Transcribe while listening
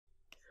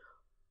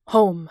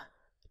Home,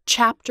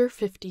 Chapter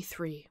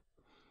 53.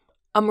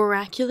 A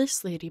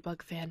Miraculous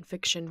Ladybug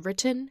Fanfiction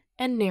written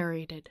and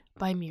narrated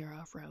by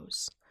Mira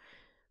Rose.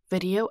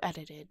 Video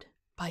edited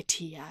by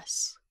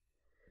T.S.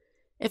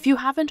 If you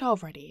haven't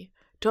already,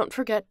 don't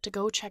forget to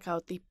go check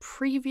out the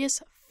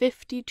previous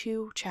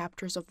 52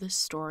 chapters of this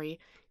story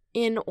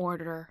in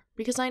order,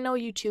 because I know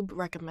YouTube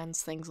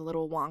recommends things a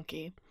little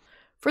wonky.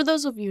 For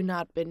those of you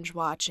not binge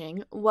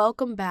watching,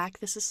 welcome back.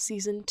 This is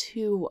season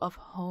 2 of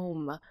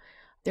Home.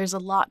 There's a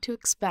lot to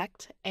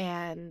expect,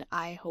 and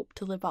I hope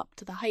to live up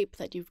to the hype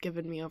that you've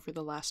given me over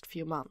the last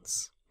few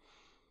months.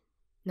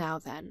 Now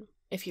then,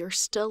 if you're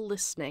still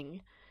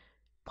listening,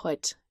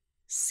 put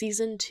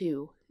Season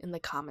 2 in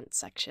the comments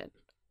section,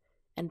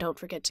 and don't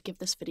forget to give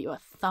this video a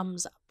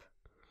thumbs up.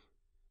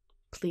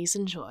 Please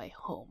enjoy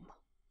Home,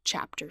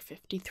 Chapter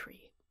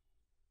 53.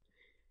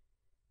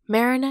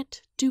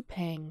 Marinette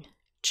Dupang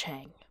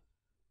Chang.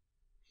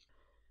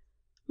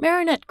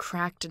 Marinette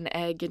cracked an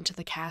egg into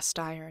the cast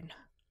iron,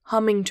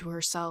 humming to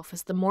herself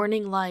as the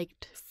morning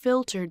light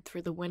filtered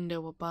through the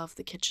window above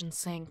the kitchen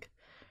sink.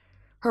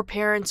 Her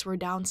parents were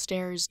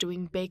downstairs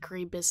doing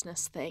bakery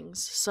business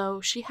things,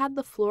 so she had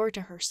the floor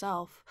to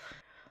herself,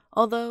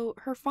 although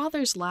her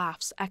father's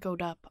laughs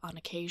echoed up on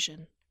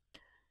occasion.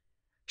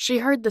 She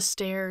heard the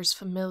stairs'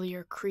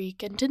 familiar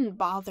creak and didn't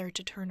bother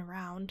to turn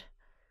around.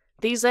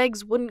 These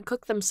eggs wouldn't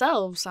cook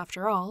themselves,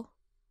 after all.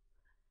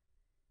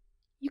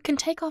 "You can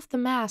take off the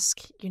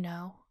mask, you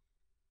know,"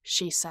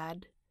 she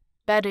said,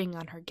 betting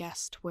on her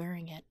guest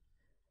wearing it.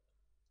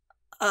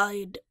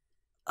 I'd,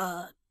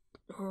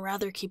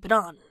 rather keep it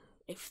on,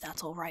 if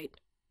that's all right."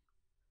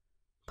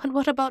 "But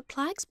what about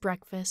Plag's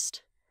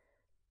breakfast?"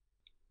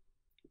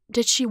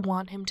 Did she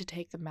want him to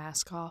take the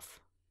mask off?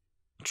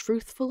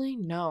 Truthfully,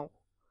 no.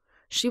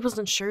 She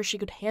wasn't sure she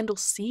could handle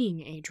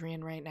seeing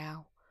Adrian right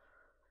now.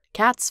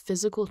 Cat's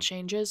physical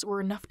changes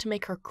were enough to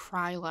make her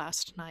cry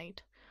last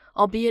night,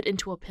 albeit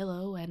into a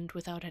pillow and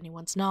without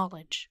anyone's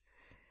knowledge.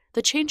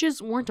 The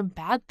changes weren't a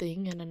bad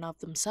thing in and of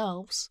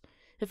themselves.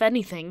 If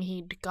anything,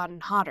 he'd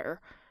gotten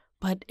hotter,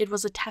 but it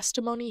was a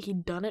testimony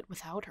he'd done it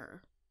without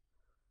her.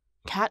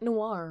 Cat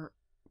Noir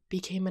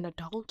became an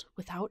adult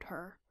without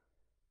her.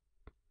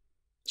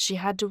 She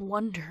had to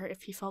wonder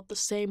if he felt the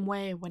same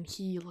way when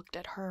he looked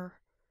at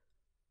her.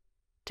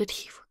 Did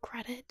he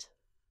regret it?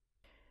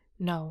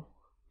 No,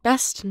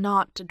 best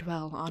not to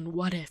dwell on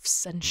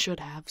what-ifs and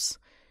should-haves.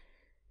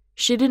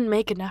 She didn't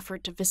make an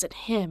effort to visit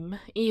him,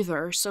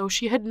 either, so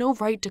she had no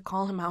right to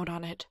call him out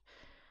on it.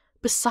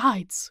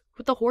 Besides,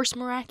 with the horse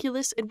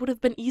Miraculous, it would have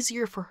been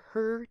easier for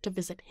her to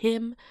visit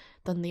him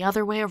than the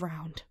other way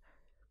around.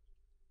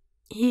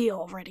 "He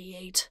already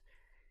ate,"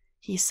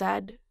 he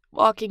said,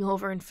 walking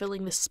over and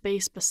filling the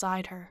space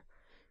beside her.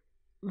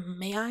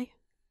 "May I?"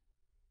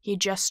 He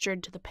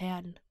gestured to the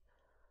pan.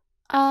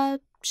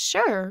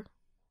 Sure."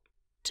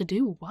 To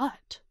do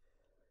what?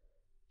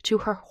 To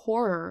her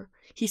horror,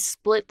 he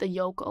split the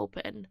yolk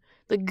open,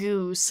 the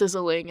goo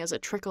sizzling as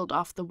it trickled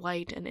off the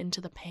white and into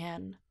the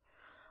pan.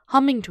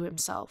 Humming to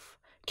himself,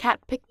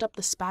 Cat picked up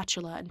the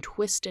spatula and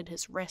twisted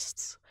his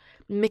wrists,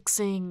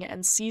 mixing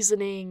and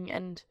seasoning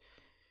and...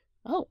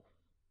 Oh,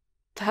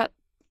 that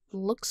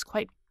looks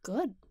quite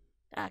good,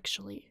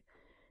 actually.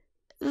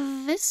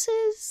 "This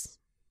is..."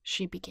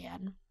 she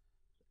began.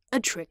 "A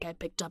trick I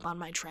picked up on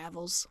my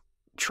travels.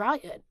 Try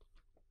it."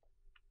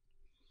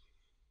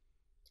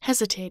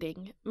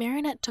 Hesitating,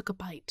 Marinette took a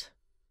bite.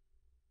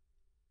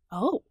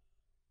 "Oh,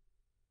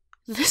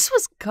 this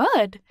was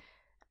good.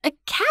 A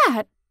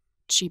cat,"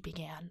 she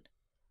began.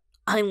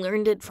 "I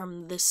learned it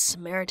from this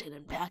Samaritan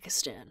in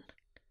Pakistan."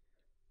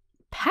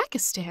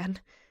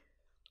 Pakistan?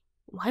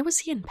 Why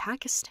was he in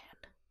Pakistan?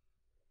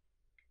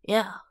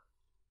 "Yeah."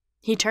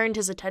 He turned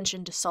his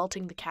attention to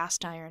salting the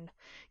cast iron,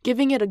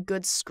 giving it a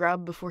good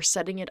scrub before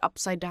setting it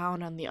upside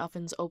down on the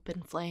oven's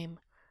open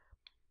flame.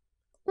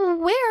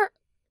 "Where..."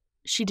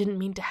 She didn't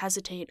mean to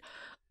hesitate.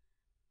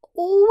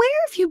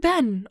 "Where have you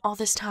been all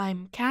this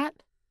time,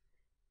 Cat?"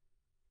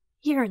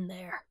 "Here and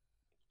there,"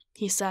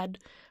 he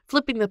said,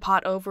 flipping the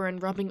pot over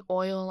and rubbing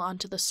oil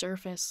onto the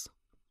surface.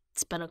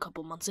 "Spent a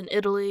couple months in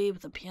Italy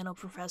with a piano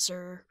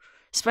professor.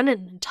 Spent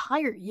an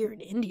entire year in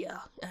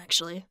India,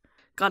 actually.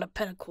 Got a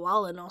pet a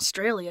koala in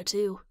Australia,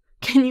 too.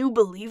 Can you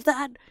believe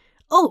that?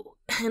 Oh,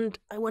 and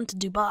I went to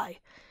Dubai.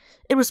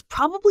 It was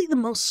probably the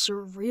most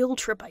surreal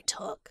trip I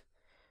took.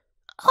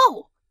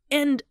 Oh,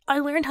 and I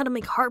learned how to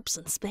make harps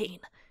in Spain.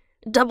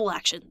 Double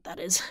action, that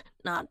is,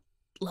 not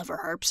lever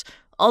harps.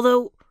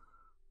 Although..."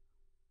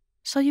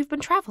 "So you've been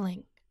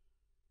traveling?"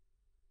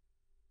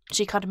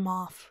 She cut him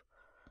off.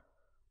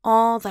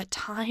 All that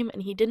time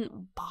and he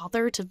didn't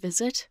bother to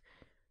visit?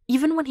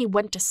 Even when he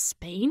went to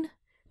Spain?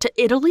 To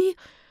Italy?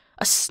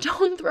 A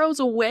stone throws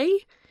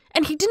away?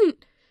 And he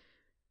didn't...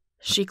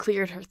 She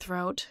cleared her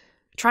throat,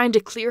 trying to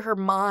clear her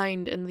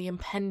mind and the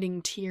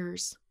impending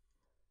tears.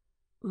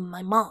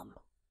 "My mom,"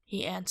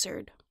 he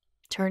answered,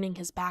 turning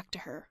his back to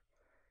her.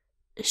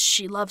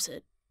 "She loves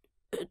it.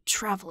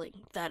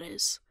 Traveling, that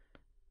is."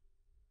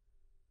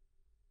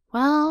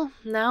 Well,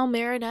 now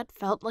Marinette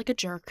felt like a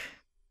jerk.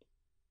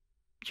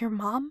 "Your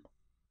mom?"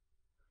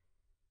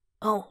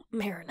 Oh,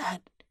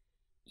 Marinette,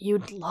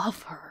 you'd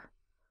love her.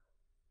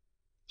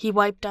 He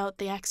wiped out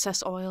the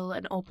excess oil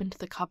and opened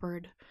the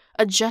cupboard,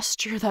 a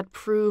gesture that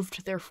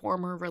proved their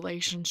former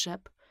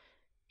relationship.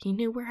 He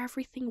knew where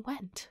everything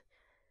went.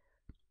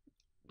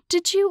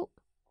 Did you...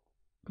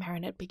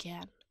 Marinette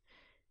began.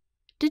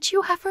 Did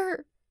you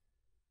ever...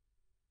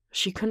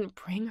 She couldn't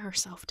bring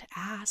herself to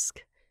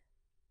ask.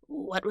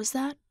 What was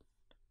that?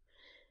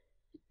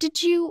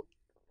 Did you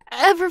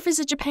ever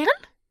visit Japan?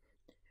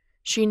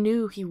 She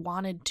knew he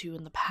wanted to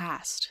in the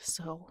past,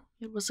 so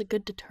it was a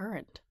good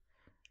deterrent.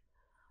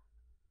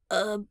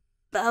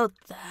 About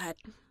that.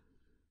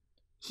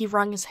 He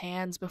wrung his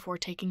hands before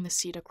taking the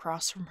seat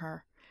across from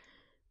her.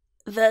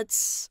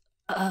 That's,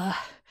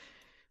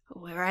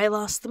 where I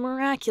lost the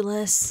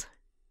Miraculous.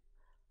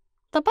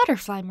 The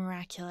Butterfly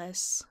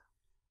Miraculous.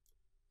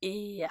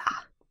 Yeah,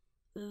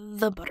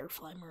 the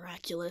Butterfly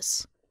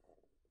Miraculous.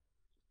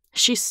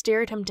 She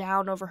stared him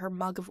down over her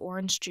mug of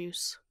orange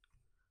juice.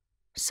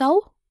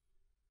 So?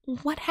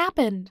 What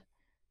happened?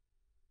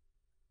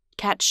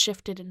 Cat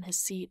shifted in his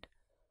seat.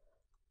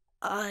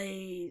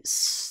 I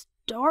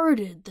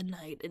started the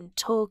night in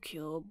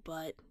Tokyo,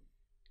 but...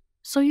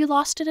 So you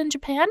lost it in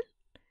Japan?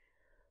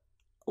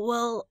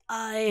 Well,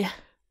 I,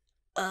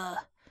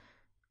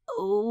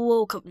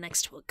 woke up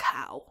next to a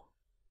cow.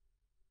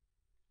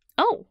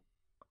 Oh.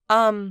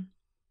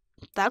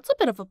 That's a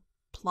bit of a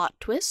plot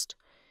twist.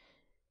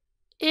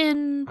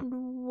 In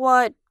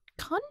what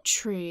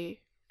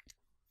country?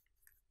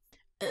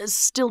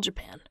 Still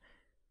Japan.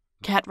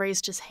 Cat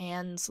raised his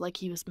hands like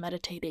he was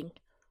meditating.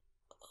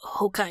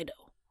 Hokkaido.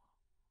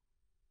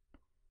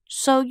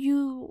 So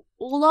you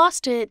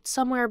lost it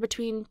somewhere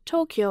between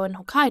Tokyo and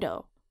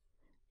Hokkaido?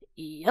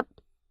 Yep.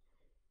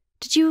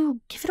 Did you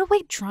give it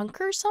away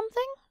drunk or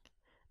something?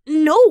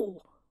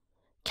 No!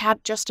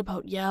 Cat just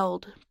about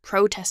yelled,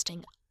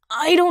 protesting.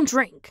 I don't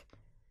drink.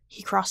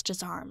 He crossed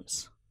his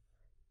arms.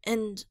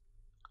 And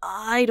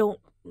I don't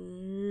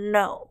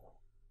know.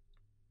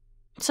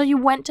 So you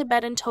went to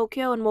bed in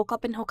Tokyo and woke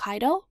up in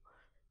Hokkaido?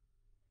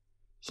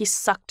 He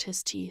sucked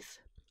his teeth.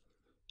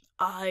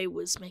 I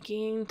was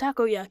making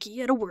takoyaki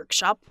at a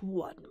workshop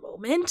one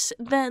moment,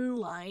 then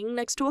lying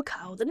next to a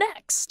cow the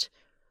next.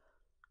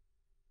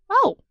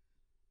 Oh.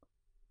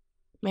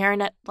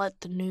 Marinette let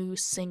the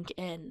news sink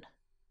in.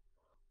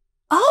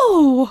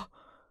 Oh!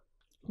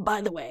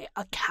 By the way,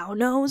 a cow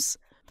nose,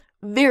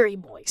 very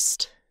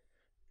moist.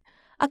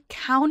 A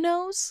cow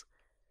nose?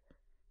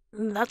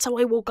 That's how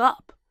I woke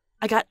up.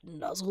 I got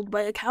nuzzled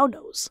by a cow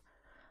nose.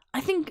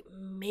 I think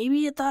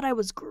maybe it thought I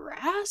was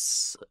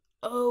grass.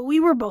 We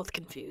were both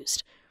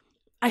confused.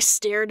 I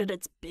stared at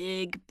its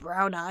big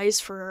brown eyes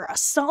for a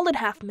solid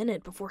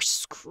half-minute before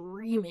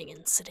screaming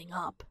and sitting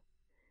up.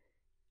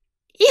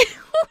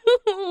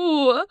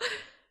 Ew!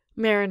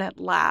 Marinette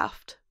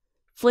laughed,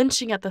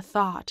 flinching at the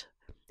thought.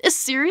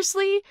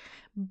 Seriously?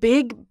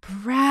 Big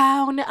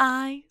brown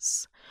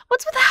eyes?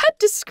 What's with that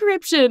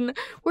description?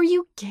 Were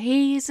you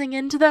gazing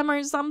into them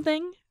or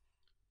something?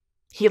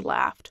 He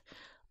laughed.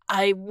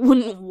 I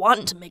wouldn't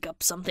want to make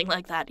up something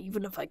like that,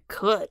 even if I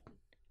could.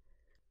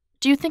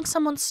 Do you think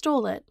someone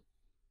stole it?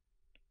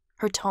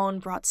 Her tone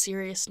brought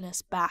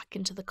seriousness back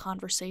into the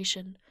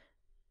conversation.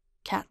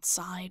 Cat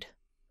sighed.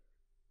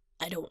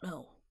 I don't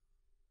know.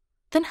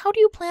 Then how do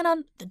you plan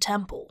on... The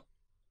temple.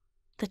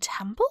 The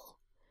temple?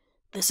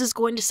 This is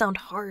going to sound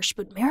harsh,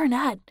 but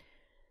Marinette...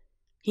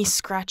 He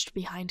scratched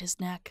behind his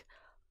neck.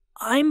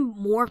 I'm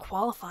more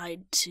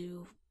qualified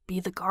to be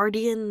the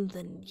guardian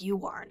than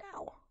you are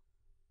now.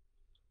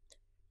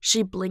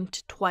 She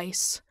blinked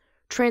twice,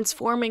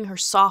 transforming her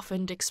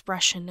softened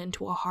expression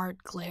into a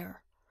hard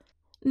glare.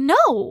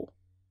 No!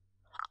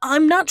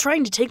 I'm not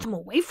trying to take them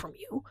away from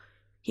you.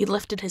 He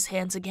lifted his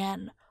hands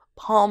again,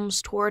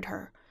 palms toward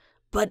her.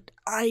 But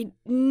I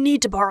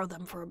need to borrow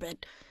them for a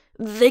bit.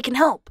 They can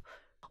help.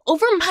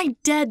 Over my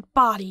dead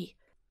body,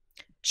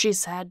 she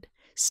said,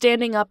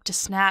 standing up to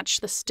snatch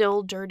the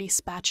still dirty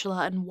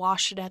spatula and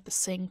wash it at the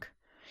sink.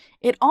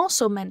 It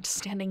also meant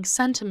standing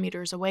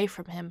centimeters away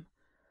from him.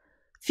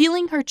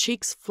 Feeling her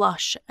cheeks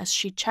flush as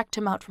she checked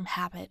him out from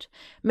habit,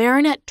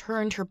 Marinette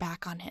turned her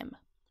back on him.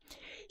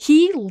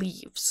 He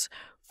leaves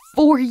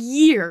for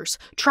years,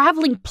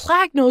 traveling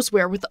plague knows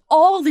where with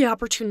all the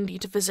opportunity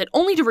to visit,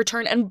 only to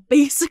return and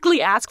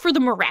basically ask for the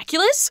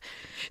Miraculous,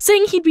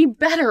 saying he'd be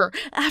better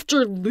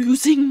after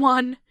losing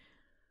one.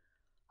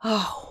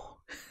 Oh,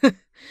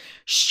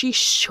 she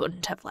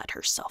shouldn't have let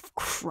herself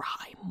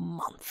cry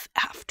month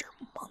after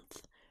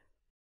month.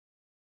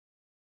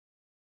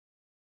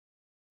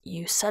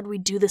 You said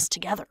we'd do this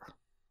together,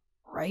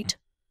 right?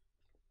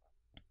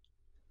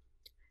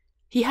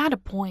 He had a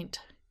point.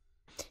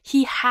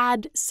 He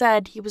had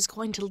said he was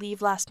going to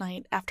leave last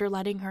night after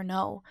letting her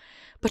know,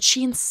 but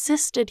she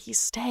insisted he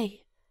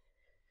stay.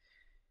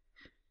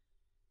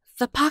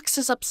 The box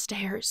is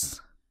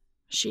upstairs,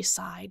 she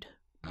sighed,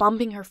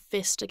 bumping her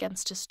fist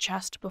against his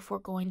chest before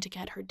going to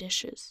get her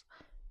dishes.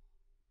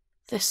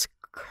 This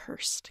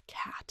cursed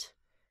cat.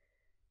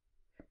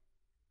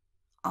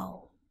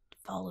 I'll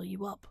follow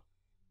you up,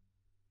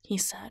 he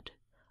said,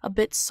 a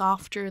bit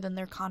softer than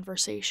their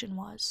conversation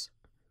was.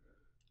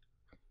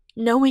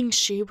 Knowing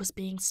she was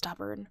being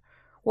stubborn,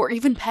 or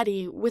even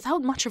petty,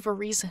 without much of a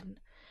reason,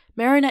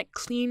 Marinette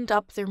cleaned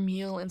up their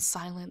meal in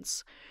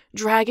silence,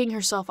 dragging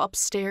herself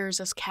upstairs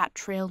as Cat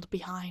trailed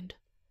behind.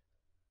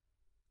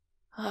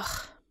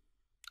 Ugh.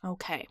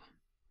 Okay.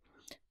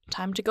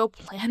 Time to go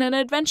plan an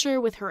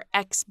adventure with her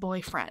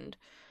ex-boyfriend.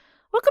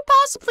 What could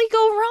possibly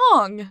go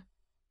wrong?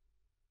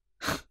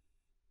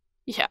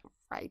 Yeah,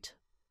 right.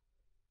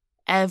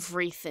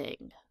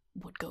 Everything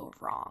would go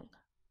wrong.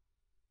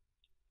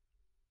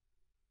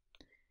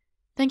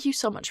 Thank you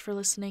so much for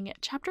listening.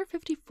 Chapter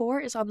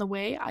 54 is on the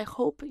way. I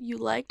hope you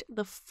liked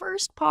the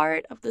first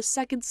part of the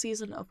second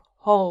season of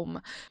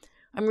Home.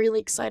 I'm really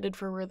excited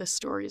for where this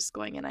story is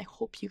going, and I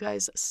hope you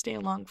guys stay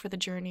along for the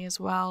journey as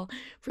well.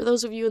 For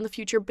those of you in the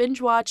future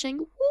binge watching,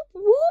 whoop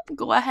whoop,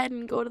 go ahead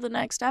and go to the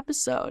next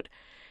episode.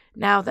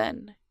 Now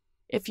then,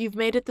 if you've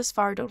made it this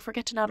far, don't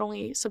forget to not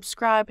only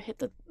subscribe, hit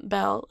the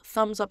bell,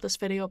 thumbs up this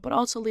video, but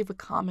also leave a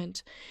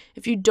comment.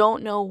 If you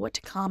don't know what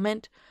to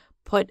comment,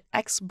 put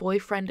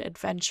ex-boyfriend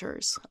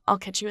adventures. I'll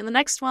catch you in the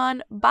next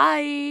one.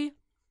 Bye!